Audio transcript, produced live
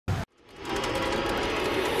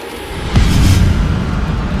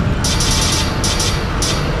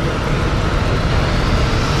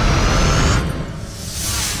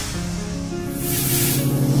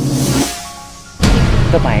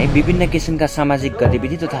विभिन्न किसिमका सामाजिक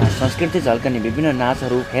गतिविधि तथा संस्कृति झल्कने विभिन्न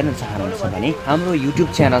नाचहरू हेर्न चाहनुहुन्छ भने हाम्रो युट्युब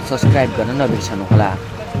च्यानल सब्स्क्राइब गर्न नबिर्सनुहोला।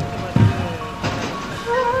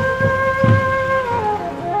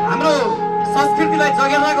 हाम्रो संस्कृतिलाई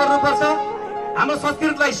जगेर्ना गर्नुपर्छ, हाम्रो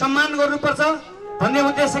संस्कृतिलाई सम्मान गर्नुपर्छ भन्ने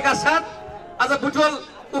उद्देश्यका साथ आज बुटवल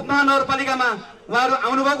उपमहानगरपालिकामा उहाँहरू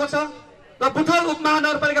आउनुभएको छ र बुटवल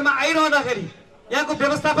उपमहानगरपालिकामा आइरहँदाखेरि यहाँको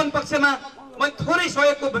व्यवस्थापन पक्षमा मैले थोरै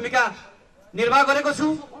सहयोगको भूमिका निर्वाह गरेको छु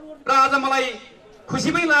र आज मलाई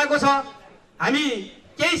खुसी पनि लागेको छ। हामी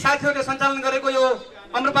केही साथीहरूले सञ्चालन गरेको यो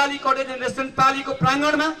अमरपाली कटेज रेस्टुरेन्ट पालीको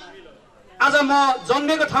प्राङ्गणमा आज म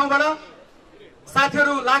जन्मेको ठाउँबाट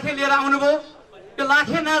साथीहरू लाखे लिएर आउनुभयो। यो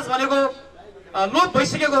लाखे नाच भनेको लोप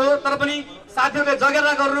भइसकेको हो, तर पनि साथीहरूले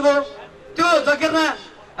जगेर्ना गर्नुभयो। त्यो जगेर्ना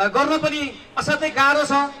गर्न पनि असाध्यै गाह्रो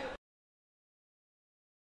छ।